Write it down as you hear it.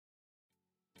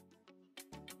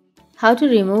how to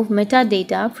remove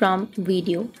metadata from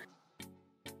video.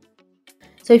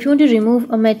 So if you want to remove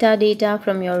a metadata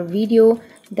from your video,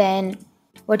 then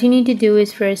what you need to do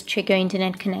is first check your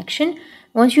internet connection.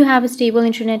 Once you have a stable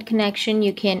internet connection,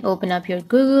 you can open up your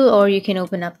Google or you can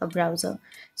open up a browser.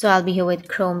 So I'll be here with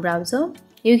Chrome browser.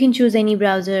 You can choose any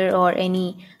browser or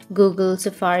any Google,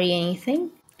 Safari,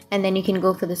 anything. And then you can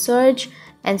go for the search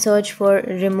and search for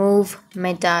remove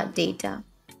metadata.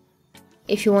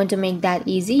 If you want to make that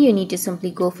easy, you need to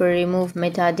simply go for remove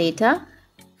metadata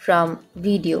from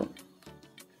video.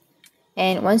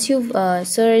 And once you've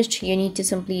searched, you need to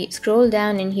simply scroll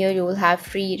down, and here you will have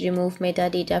free remove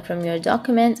metadata from your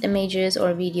documents, images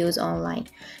or videos online.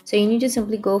 So you need to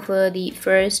simply go for the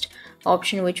first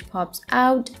option which pops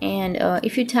out, and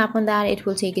if you tap on that, it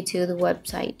will take you to the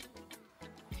website.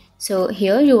 So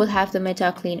here you will have the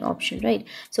meta clean option, right?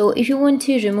 So if you want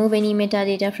to remove any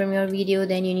metadata from your video,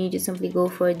 then you need to simply go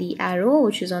for the arrow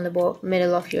which is on the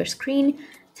middle of your screen.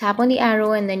 Tap on the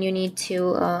arrow and then you need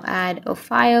to add a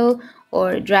file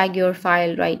or drag your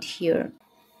file right here.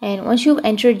 And once you've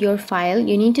entered your file,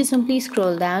 you need to simply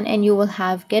scroll down and you will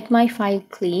have get my file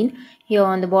clean here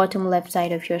on the bottom left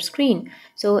side of your screen.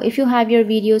 So if you have your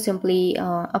video, simply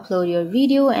upload your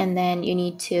video, and then you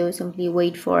need to simply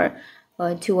wait for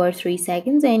 2 or 3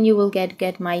 seconds and you will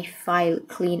get my file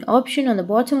clean option on the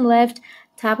bottom left.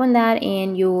 Tap on that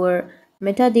and your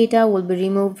metadata will be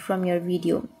removed from your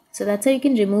video. So that's how you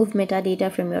can remove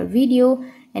metadata from your video.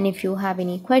 And if you have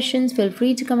any questions, feel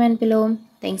free to comment below.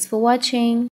 Thanks for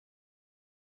watching.